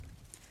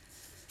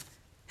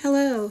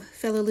Hello,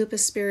 fellow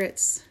lupus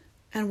spirits,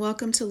 and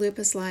welcome to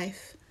Lupus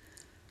Life.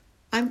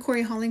 I'm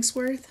Corey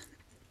Hollingsworth,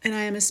 and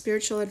I am a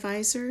spiritual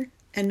advisor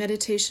and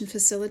meditation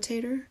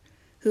facilitator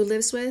who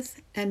lives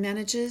with and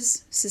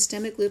manages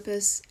systemic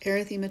lupus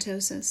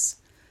erythematosus,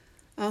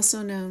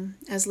 also known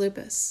as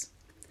lupus.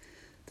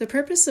 The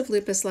purpose of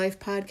Lupus Life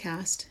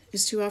podcast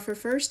is to offer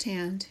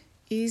firsthand,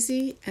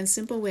 easy, and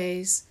simple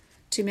ways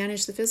to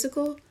manage the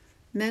physical,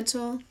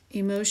 mental,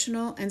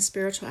 emotional, and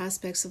spiritual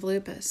aspects of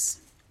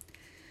lupus.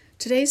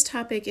 Today's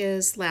topic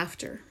is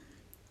laughter,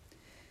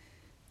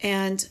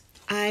 and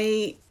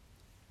I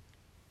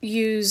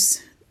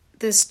use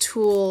this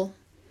tool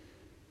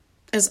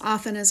as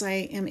often as I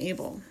am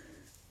able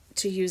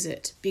to use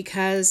it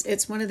because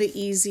it's one of the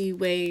easy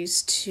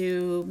ways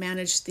to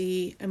manage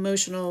the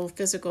emotional,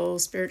 physical,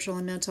 spiritual,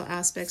 and mental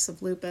aspects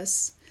of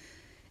lupus,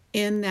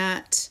 in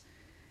that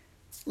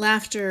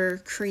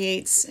laughter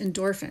creates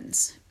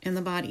endorphins in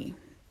the body,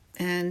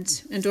 and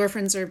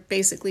endorphins are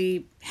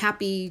basically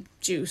happy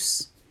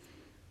juice.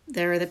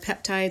 They're the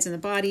peptides in the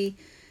body.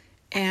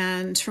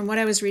 And from what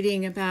I was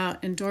reading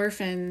about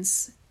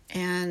endorphins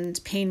and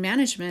pain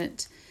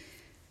management,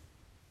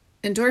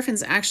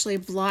 endorphins actually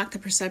block the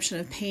perception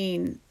of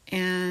pain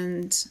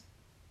and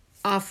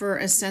offer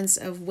a sense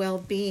of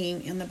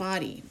well-being in the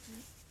body.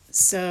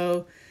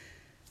 So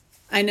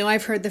I know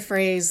I've heard the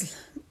phrase,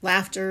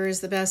 laughter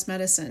is the best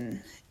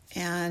medicine.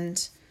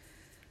 And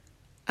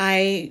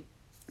I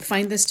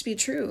find this to be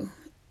true.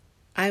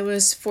 I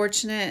was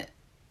fortunate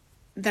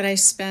that I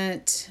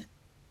spent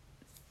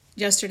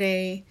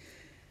yesterday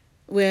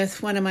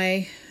with one of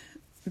my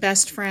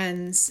best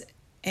friends,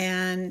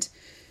 and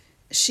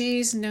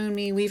we've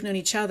known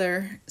each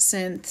other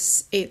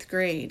since 8th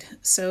grade,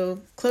 so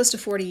close to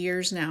 40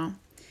 years now.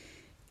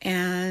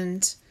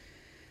 And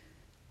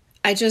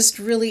I just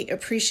really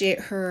appreciate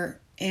her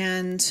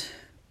and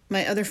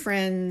my other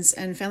friends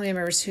and family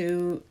members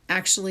who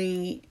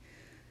actually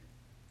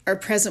are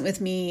present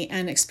with me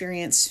and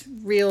experience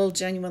real,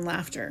 genuine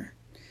laughter.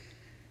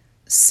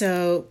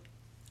 So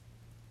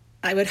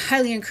I would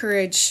highly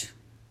encourage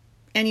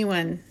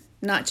anyone,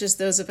 not just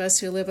those of us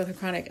who live with a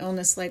chronic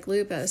illness like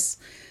lupus,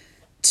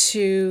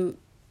 to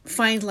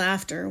find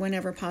laughter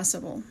whenever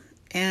possible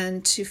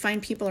and to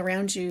find people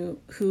around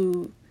you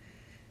who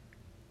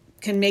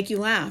can make you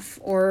laugh,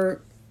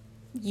 or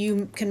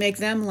you can make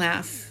them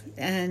laugh,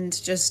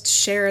 and just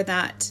share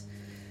that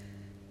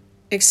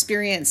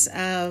experience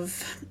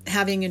of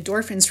having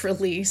endorphins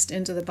released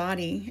into the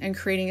body and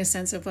creating a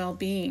sense of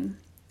well-being.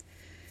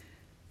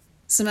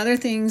 Some other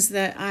things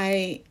that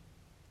I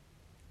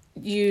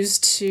use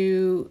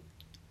to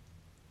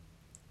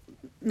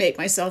make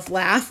myself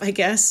laugh, I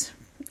guess,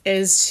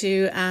 is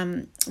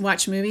to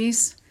watch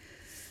movies.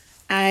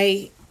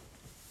 I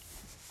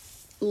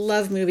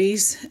love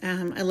movies.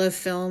 I love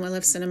film. I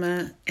love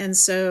cinema. And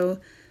so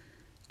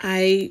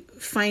I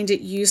find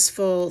it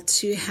useful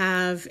to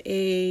have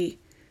a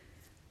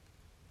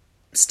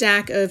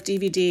stack of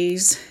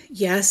DVDs.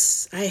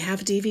 Yes, I have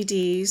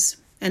DVDs,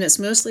 and it's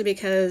mostly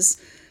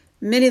because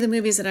many of the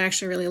movies that I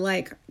actually really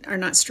like are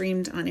not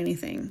streamed on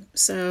anything.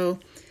 So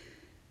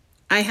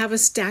I have a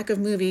stack of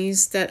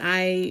movies that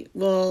I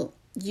will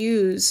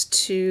use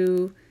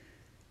to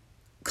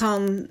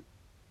calm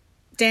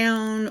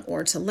down,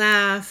 or to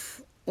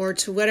laugh, or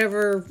to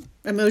whatever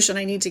emotion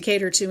I need to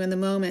cater to in the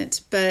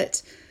moment.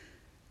 But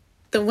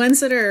the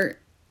ones that are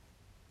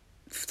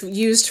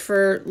used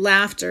for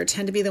laughter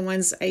tend to be the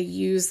ones I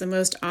use the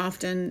most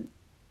often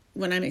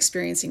when I'm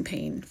experiencing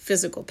pain,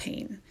 physical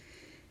pain.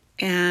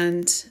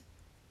 And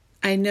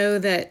I know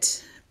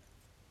that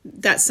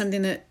that's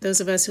something that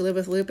those of us who live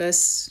with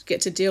lupus get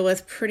to deal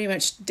with pretty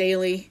much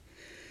daily,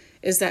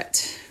 is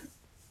that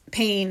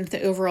pain, the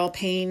overall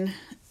pain.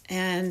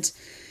 And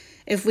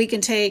if we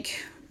can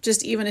take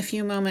just even a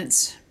few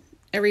moments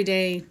every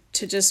day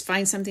to just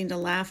find something to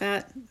laugh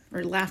at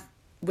or laugh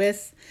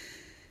with,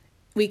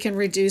 we can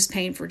reduce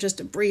pain for just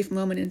a brief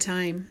moment in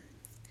time.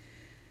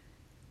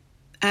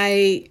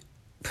 I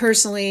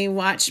personally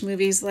watch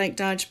movies like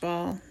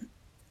Dodgeball.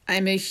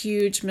 I'm a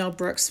huge Mel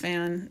Brooks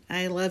fan.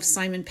 I love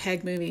Simon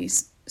Pegg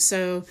movies.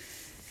 So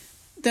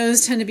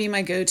those tend to be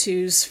my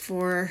go-tos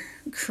for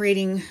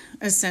creating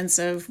a sense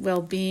of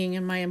well-being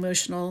in my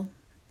emotional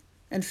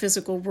and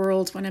physical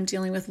world when I'm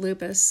dealing with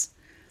lupus.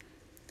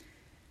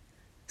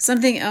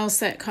 Something else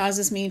that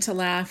causes me to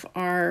laugh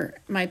are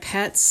my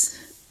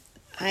pets.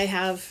 I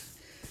have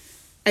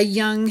a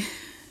young,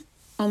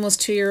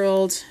 almost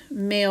 2-year-old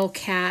male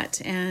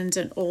cat and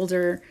an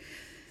older,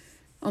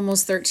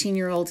 almost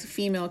 13-year-old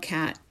female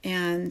cat,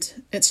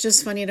 and it's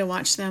just funny to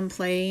watch them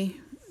play.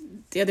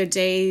 The other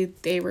day,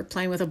 they were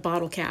playing with a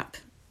bottle cap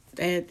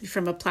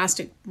from a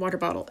plastic water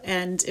bottle,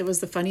 and it was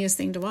the funniest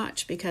thing to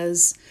watch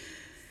because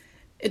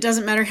it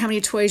doesn't matter how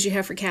many toys you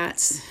have for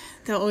cats.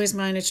 They'll always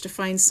manage to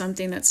find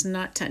something that's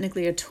not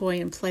technically a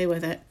toy and play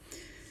with it.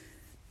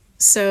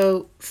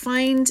 So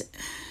find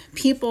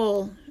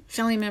people,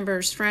 family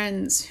members,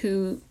 friends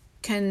who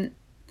can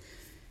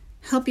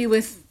help you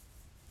with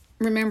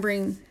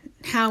remembering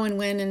how and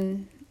when,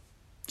 and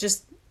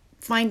just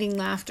finding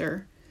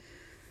laughter.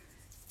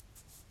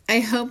 I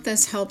hope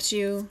this helps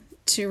you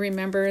to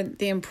remember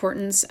the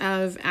importance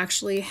of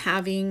actually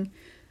having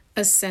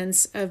a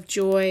sense of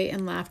joy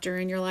and laughter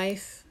in your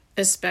life,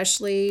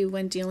 especially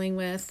when dealing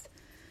with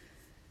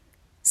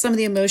some of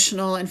the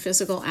emotional and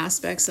physical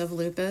aspects of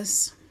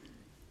lupus.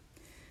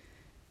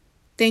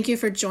 Thank you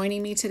for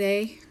joining me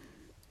today.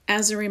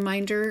 As a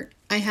reminder,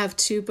 I have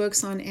 2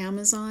 books on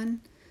Amazon.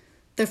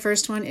 The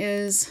first one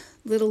is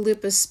Little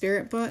Lupus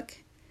Spirit Book,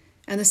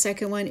 and the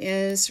second one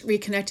is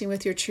Reconnecting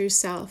with Your True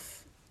Self.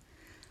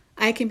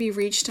 I can be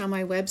reached on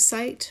my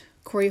website,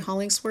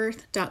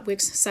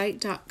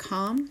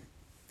 CoreyHollingsworth.wixsite.com.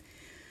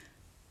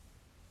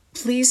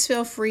 Please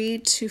feel free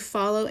to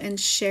follow and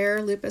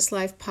share Lupus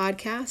Life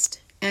Podcast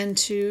and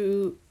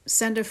to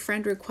send a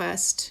friend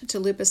request to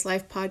Lupus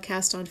Life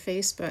Podcast on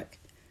Facebook.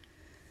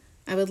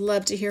 I would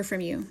love to hear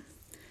from you.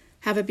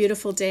 Have a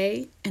beautiful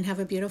day and have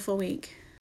a beautiful week.